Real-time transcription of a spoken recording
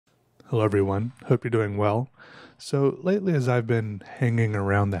Hello, everyone. Hope you're doing well. So, lately, as I've been hanging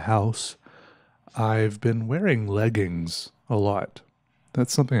around the house, I've been wearing leggings a lot.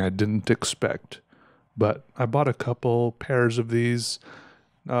 That's something I didn't expect, but I bought a couple pairs of these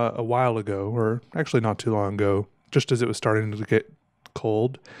a while ago, or actually not too long ago, just as it was starting to get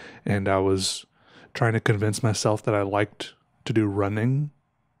cold, and I was trying to convince myself that I liked to do running.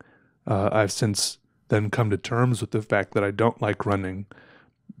 I've since then come to terms with the fact that I don't like running,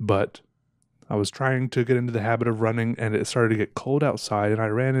 but I was trying to get into the habit of running, and it started to get cold outside, and I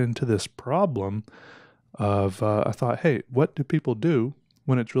ran into this problem of I thought, hey, what do people do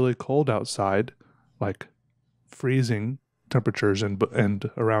when it's really cold outside, like freezing temperatures and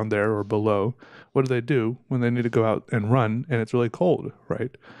around there or below? What do they do when they need to go out and run and it's really cold,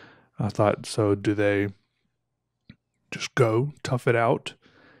 right? I thought, so do they just go tough it out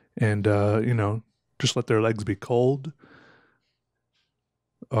and just let their legs be cold?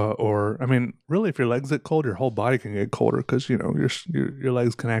 Or I mean, really, if your legs get cold, your whole body can get colder because your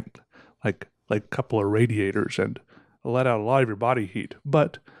legs can act like a couple of radiators and let out a lot of your body heat.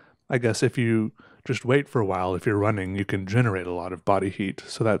 But I guess if you just wait for a while, if you're running, you can generate a lot of body heat.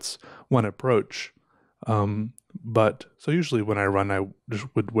 So that's one approach. But so usually when I run, I just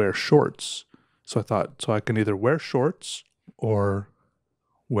would wear shorts. So I thought, so I can either wear shorts or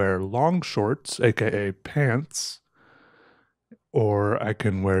wear long shorts, aka pants, or I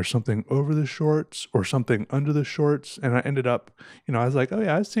can wear something over the shorts or something under the shorts. And I ended up, I was like, oh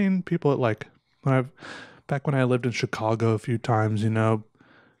yeah, I've seen people at back when I lived in Chicago a few times, the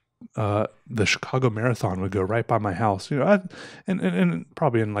Chicago Marathon would go right by my house, and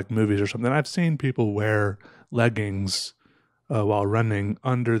probably in like movies or something. I've seen people wear leggings while running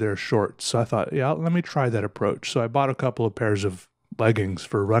under their shorts. So I thought, yeah, let me try that approach. So I bought a couple of pairs of leggings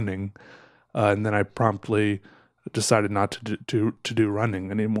for running, and then I promptly decided not to do running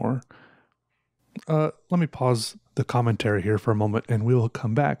anymore. Let me pause the commentary here for a moment, and we will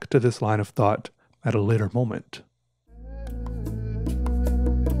come back to this line of thought at a later moment.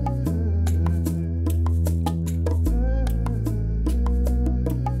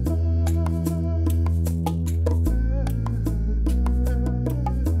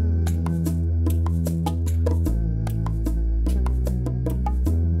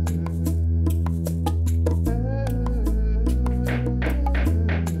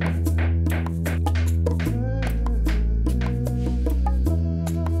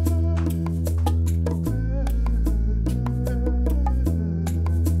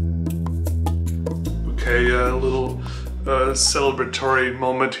 A little celebratory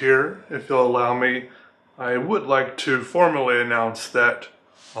moment here, if you'll allow me. I would like to formally announce that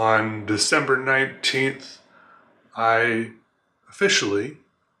on December 19th, I officially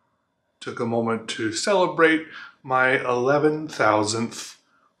took a moment to celebrate my 11,000th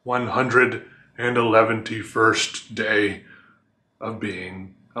 111st day of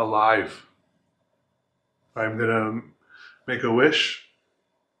being alive. I'm gonna make a wish.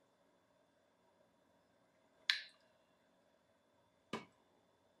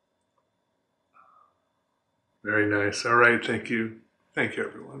 Very nice. All right, thank you. Thank you,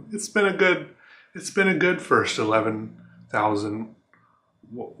 everyone. It's been a good first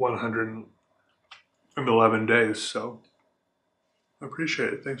 11,111 days, so I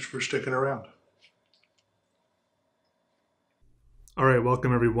appreciate it. Thanks for sticking around. All right,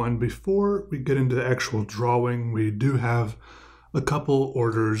 welcome everyone. Before we get into the actual drawing, we do have a couple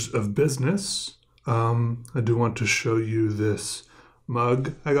orders of business. I do want to show you this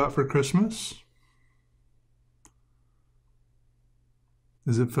mug I got for Christmas.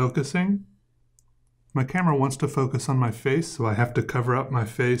 Is it focusing? My camera wants to focus on my face, so I have to cover up my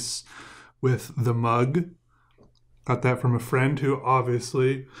face with the mug. Got that from a friend who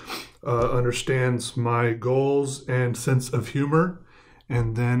obviously understands my goals and sense of humor.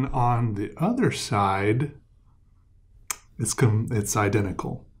 And then on the other side, it's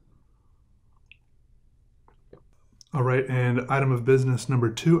identical. All right, and item of business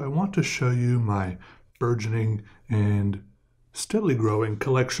number 2, I want to show you my burgeoning and steadily growing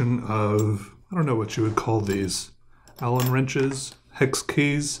collection of, I don't know what you would call these, Allen wrenches, hex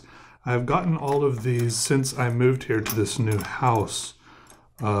keys. I've gotten all of these since I moved here to this new house.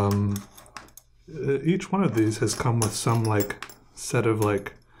 Each one of these has come with some set of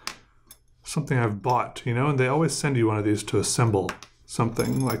something I've bought, and they always send you one of these to assemble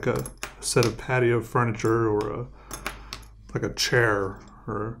something, like a set of patio furniture or a chair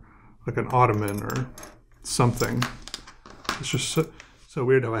or like an ottoman or something. It's just so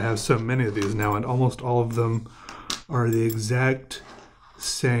weird how I have so many of these now, and almost all of them are the exact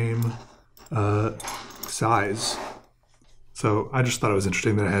same size. So I just thought it was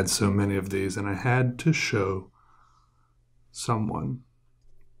interesting that I had so many of these, and I had to show someone.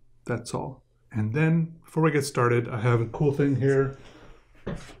 That's all. And then, before we get started, I have a cool thing here.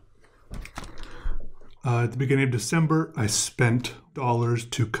 At the beginning of December, I spent dollars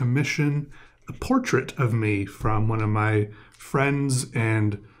to commission a portrait of me from one of my friends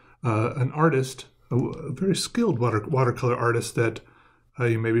and an artist, a very skilled watercolor artist that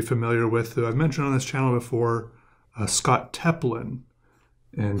you may be familiar with, who I've mentioned on this channel before, Scott Teplin.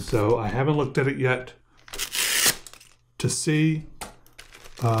 And so I haven't looked at it yet to see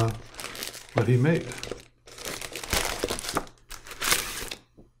what he made.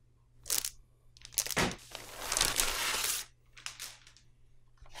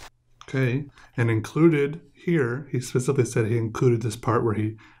 Okay, and included here, he specifically said he included this part where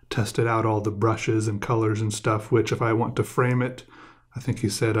he tested out all the brushes and colors and stuff, which if I want to frame it, I think he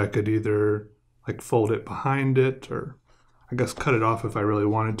said I could either like fold it behind it, or I guess cut it off if I really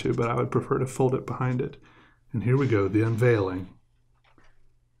wanted to, but I would prefer to fold it behind it. And here we go, the unveiling.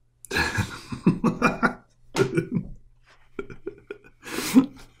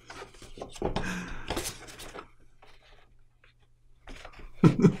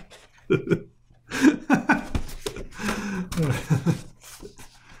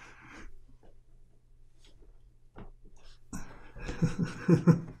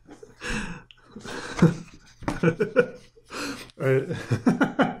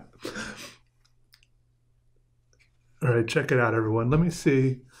 All right, check it out, everyone. Let me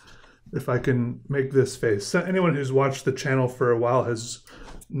see if I can make this face. So anyone who's watched the channel for a while has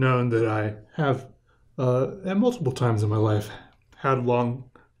known that I have, at multiple times in my life, had long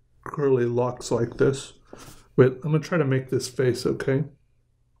curly locks like this. Wait, I'm going to try to make this face, okay?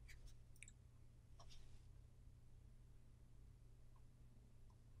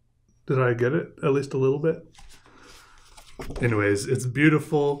 Did I get it? At least a little bit? Anyways, it's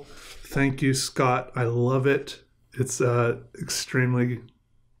beautiful. Thank you, Scott. I love it. It's extremely...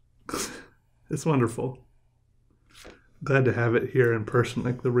 it's wonderful. Glad to have it here in person,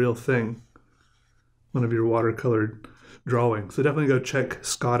 like the real thing. One of your watercolored drawings. So definitely go check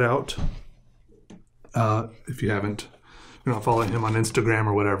Scott out. If you haven't, you're not following him on Instagram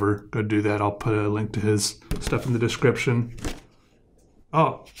or whatever, go do that. I'll put a link to his stuff in the description.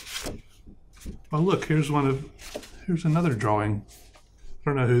 Oh look, here's another drawing. I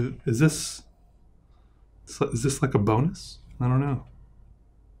don't know who, is this like a bonus? I don't know.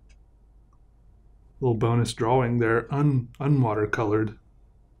 Little bonus drawing there, unwatercolored.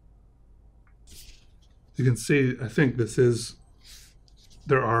 You can see, I think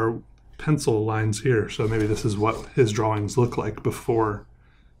there are pencil lines here, so maybe this is what his drawings look like before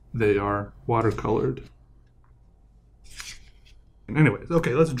they are watercolored. Anyways,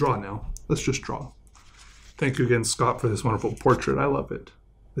 okay, let's draw now. Let's just draw. Thank you again, Scott, for this wonderful portrait. I love it.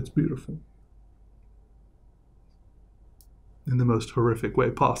 It's beautiful. In the most horrific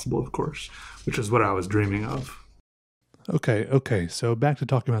way possible, of course, which is what I was dreaming of. Okay, so back to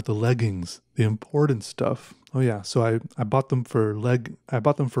talking about the leggings, the important stuff. Oh yeah, so I bought them for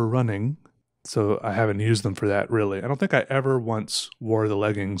running, so I haven't used them for that really. I don't think I ever once wore the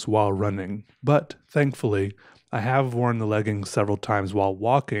leggings while running, but thankfully I have worn the leggings several times while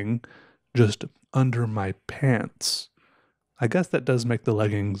walking, just under my pants. I guess that does make the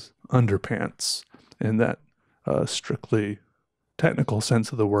leggings underpants in that strictly technical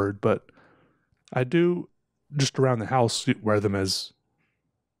sense of the word, but I do just around the house wear them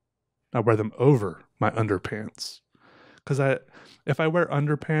over my underpants. Because if I wear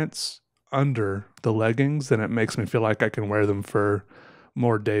underpants under the leggings, then it makes me feel like I can wear them for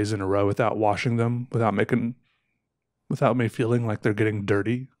more days in a row without washing them, without me feeling like they're getting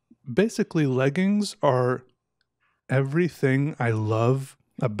dirty. Basically, leggings are everything I love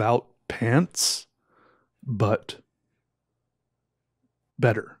about pants, but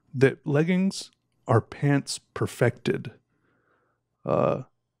better. The leggings are pants perfected.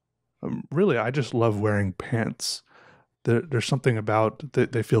 Really, I just love wearing pants. There's something about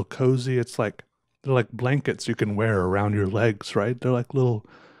they feel cozy. They're like blankets you can wear around your legs, right? They're like little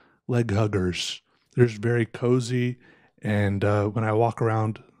leg huggers. They're just very cozy. And when I walk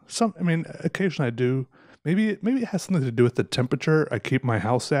around, occasionally I do. Maybe it has something to do with the temperature I keep my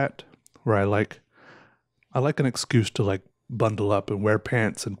house at, where I like an excuse to like bundle up and wear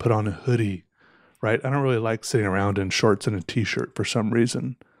pants and put on a hoodie, right? I don't really like sitting around in shorts and a t-shirt for some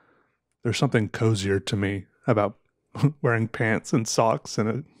reason. There's something cozier to me about wearing pants and socks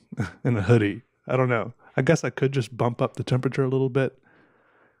and a hoodie. I don't know. I guess I could just bump up the temperature a little bit,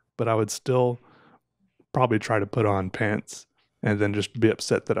 but I would still probably try to put on pants and then just be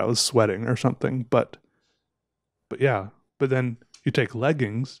upset that I was sweating or something. But yeah, But then you take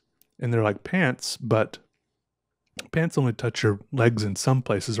leggings and they're like pants, but pants only touch your legs in some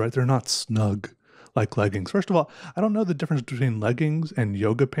places, right? They're not snug like leggings. First of all, I don't know the difference between leggings and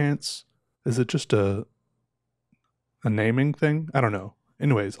yoga pants. Is it just a naming thing? I don't know.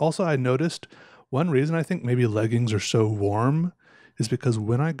 Anyways, also I noticed one reason I think maybe leggings are so warm is because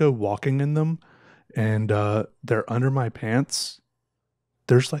when I go walking in them and they're under my pants,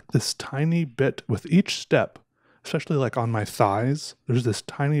 there's like this tiny bit with each step, especially like on my thighs, there's this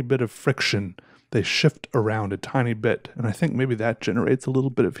tiny bit of friction. They shift around a tiny bit, and I think maybe that generates a little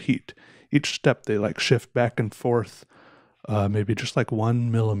bit of heat. Each step they like shift back and forth, maybe just like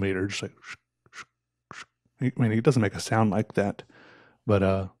 1 millimeter, just like, I mean, it doesn't make a sound like that, but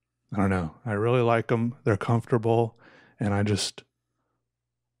I don't know. I really like them. They're comfortable, and I just,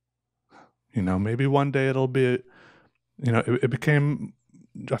 maybe one day it'll be, it became,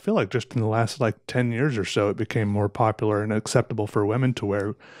 I feel like just in the last like 10 years or so, it became more popular and acceptable for women to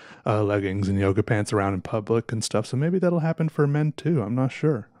wear leggings and yoga pants around in public and stuff. So maybe that'll happen for men too. I'm not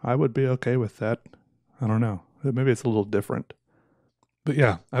sure. I would be okay with that. I don't know. Maybe it's a little different. But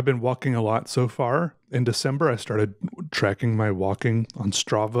yeah, I've been walking a lot so far. In December, I started tracking my walking on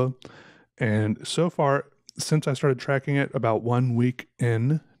Strava. And so far, since I started tracking it about 1 week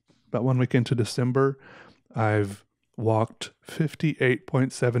into December, I've walked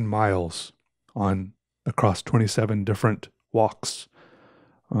 58.7 miles across 27 different walks.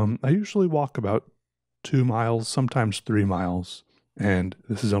 I usually walk about 2 miles, sometimes 3 miles. And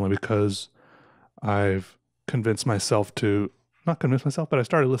this is only because I've not convinced myself, but I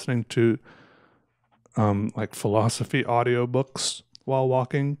started listening to like philosophy audiobooks while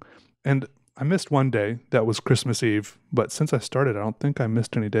walking. And I missed one day. That was Christmas Eve. But since I started, I don't think I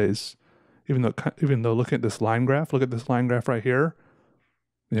missed any days. Even though looking at this line graph, look at this line graph right here.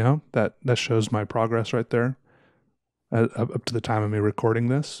 That shows my progress right there up to the time of me recording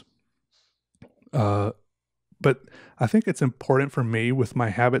this. But I think it's important for me with my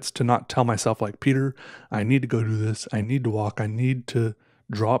habits to not tell myself like, Peter, I need to go do this. I need to walk. I need to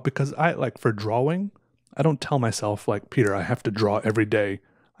draw, because for drawing, I don't tell myself like, Peter, I have to draw every day.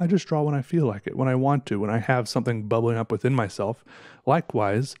 I just draw when I feel like it, when I want to, when I have something bubbling up within myself.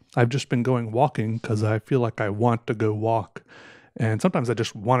 Likewise, I've just been going walking because I feel like I want to go walk. And sometimes I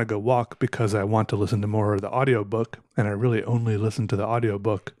just want to go walk because I want to listen to more of the audiobook, and I really only listen to the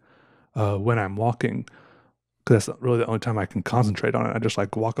audiobook when I'm walking, because that's really the only time I can concentrate on it. I just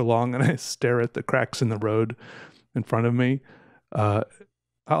like walk along and I stare at the cracks in the road in front of me. I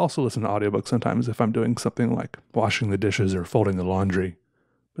also listen to audiobooks sometimes if I'm doing something like washing the dishes or folding the laundry.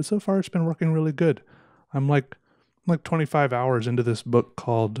 But so far it's been working really good. I'm like 25 hours into this book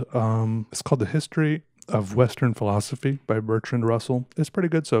called The History of Western Philosophy by Bertrand Russell. It's pretty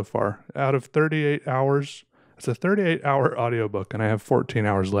good so far. Out of 38 hours, it's a 38-hour audiobook, and I have 14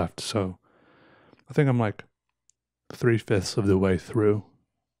 hours left. So I think I'm like 3/5 of the way through.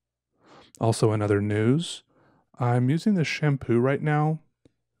 Also, in other news, I'm using this shampoo right now.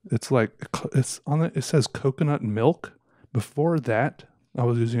 It says coconut milk. Before that, I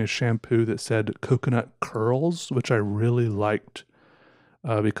was using a shampoo that said coconut curls, which I really liked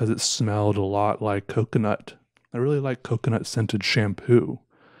because it smelled a lot like coconut. I really like coconut scented shampoo.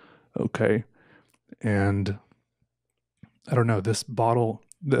 Okay. And I don't know, this bottle,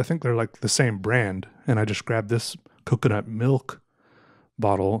 I think they're like the same brand. And I just grabbed this coconut milk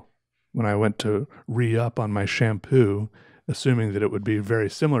bottle when I went to re-up on my shampoo, assuming that it would be very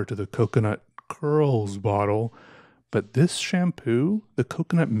similar to the coconut curls bottle. But this shampoo, the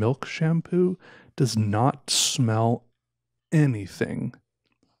coconut milk shampoo, does not smell anything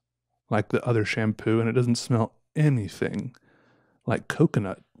like the other shampoo, and it doesn't smell anything like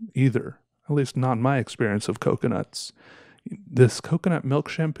coconut either, at least not in my experience of coconuts. This coconut milk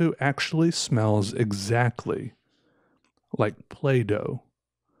shampoo actually smells exactly like Play-Doh,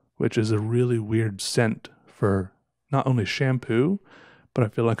 which is a really weird scent for not only shampoo, but I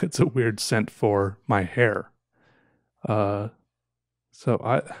feel like it's a weird scent for my hair. So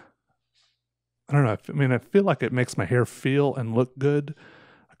I don't know. I mean, I feel like it makes my hair feel and look good.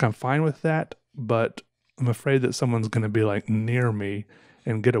 Like I'm fine with that, but I'm afraid that someone's going to be like near me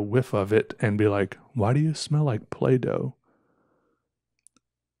and get a whiff of it and be like, why do you smell like Play-Doh?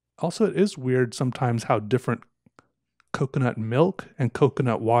 Also, it is weird sometimes how different coconut milk and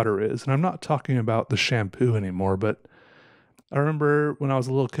coconut water is. And I'm not talking about the shampoo anymore, but I remember when I was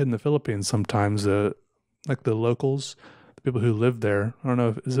a little kid in the Philippines, sometimes like the locals, the people who lived there, I don't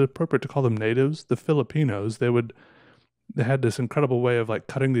know, is it appropriate to call them natives? The Filipinos, they had this incredible way of like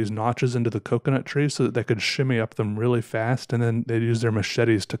cutting these notches into the coconut tree so that they could shimmy up them really fast, and then they'd use their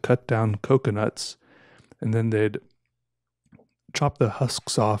machetes to cut down coconuts, and then they'd chop the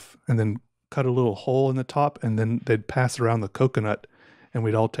husks off and then cut a little hole in the top, and then they'd pass around the coconut, and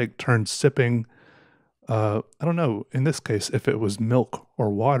we'd all take turns sipping. I don't know, in this case, if it was milk or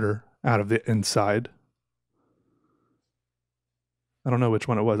water out of the inside. I don't know which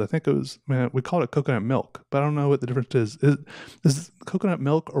one it was. I think it was, man, we called it coconut milk, but I don't know what the difference is. Is coconut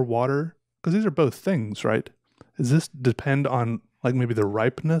milk or water? Because these are both things, right? Does this depend on like maybe the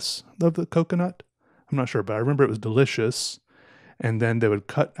ripeness of the coconut? I'm not sure, but I remember it was delicious. And then they would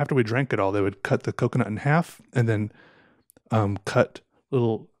cut, after we drank it all, they would cut the coconut in half and then cut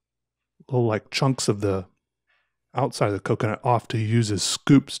little like chunks of the outside of the coconut off to use as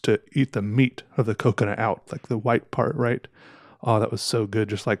scoops to eat the meat of the coconut out, like the white part, right? Oh, that was so good.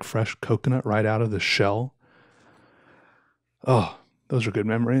 Just like fresh coconut right out of the shell. Oh, those are good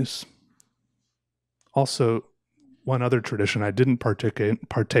memories. Also, one other tradition I didn't partake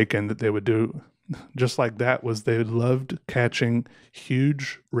in that they would do just like that was they loved catching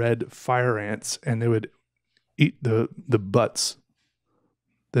huge red fire ants, and they would eat the butts.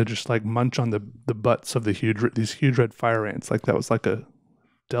 They just like munch on the butts of these huge red fire ants. Like that was like a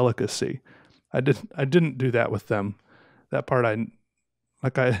delicacy. I didn't do that with them. That part I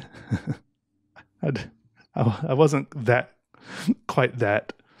I wasn't that quite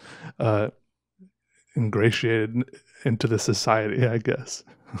that ingratiated into the society, I guess.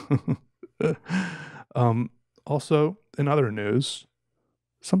 Also, in other news,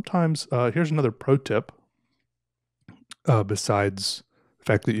 sometimes here's another pro tip. Besides the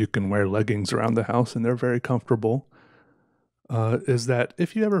fact that you can wear leggings around the house and they're very comfortable, is that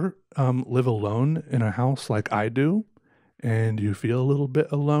if you ever live alone in a house like I do, and you feel a little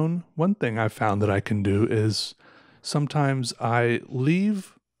bit alone, one thing I found that I can do is sometimes I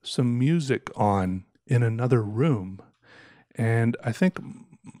leave some music on in another room, and I think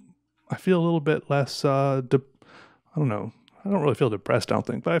I feel a little bit less, I don't know, I don't really feel depressed, I don't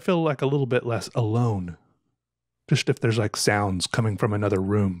think, but I feel like a little bit less alone. Just if there's like sounds coming from another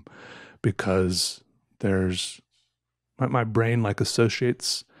room, because there's, my brain like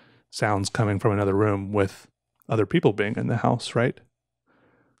associates sounds coming from another room with other people being in the house, right?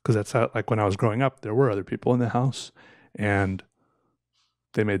 Because that's how, like when I was growing up, there were other people in the house and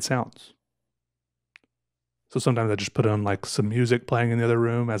they made sounds. So sometimes I just put on like some music playing in the other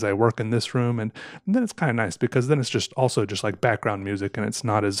room as I work in this room. And then it's kind of nice because then it's just also just like background music, and it's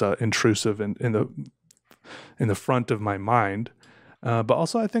not as intrusive in the front of my mind. But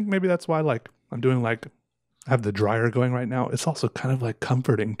also I think maybe that's why like I'm doing like, I have the dryer going right now. It's also kind of like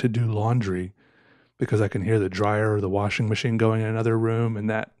comforting to do laundry because I can hear the dryer or the washing machine going in another room, and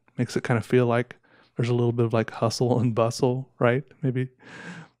that makes it kind of feel like there's a little bit of like hustle and bustle, right? Maybe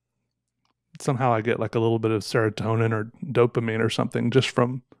somehow I get like a little bit of serotonin or dopamine or something just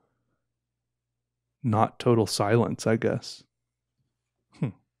from not total silence, I guess.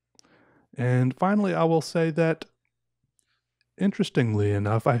 And finally, I will say that, interestingly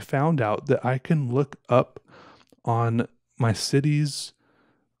enough, I found out that I can look up on my city's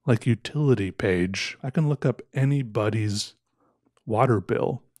like utility page, I can look up anybody's water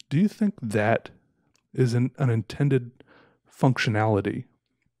bill. Do you think that is an unintended functionality?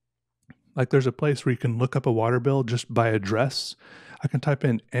 Like there's a place where you can look up a water bill just by address. I can type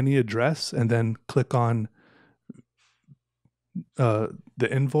in any address and then click on the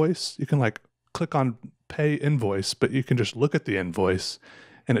invoice. You can like click on pay invoice, but you can just look at the invoice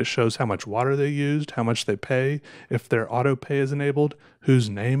and it shows how much water they used, how much they pay, if their auto pay is enabled, whose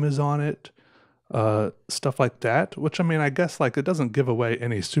name is on it, stuff like that. Which, I mean, I guess like it doesn't give away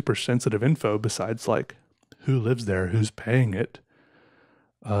any super sensitive info besides like who lives there, who's paying it.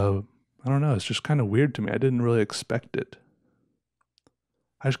 I don't know. It's just kind of weird to me. I didn't really expect it.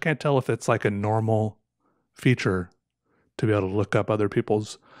 I just can't tell if it's like a normal feature to be able to look up other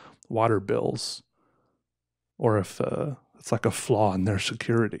people's water bills, or if it's like a flaw in their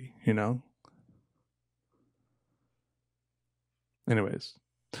security, you know? Anyways,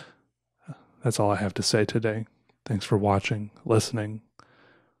 that's all I have to say today. Thanks for watching, listening.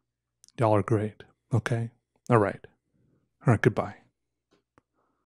 Y'all are great. Okay? All right. Goodbye.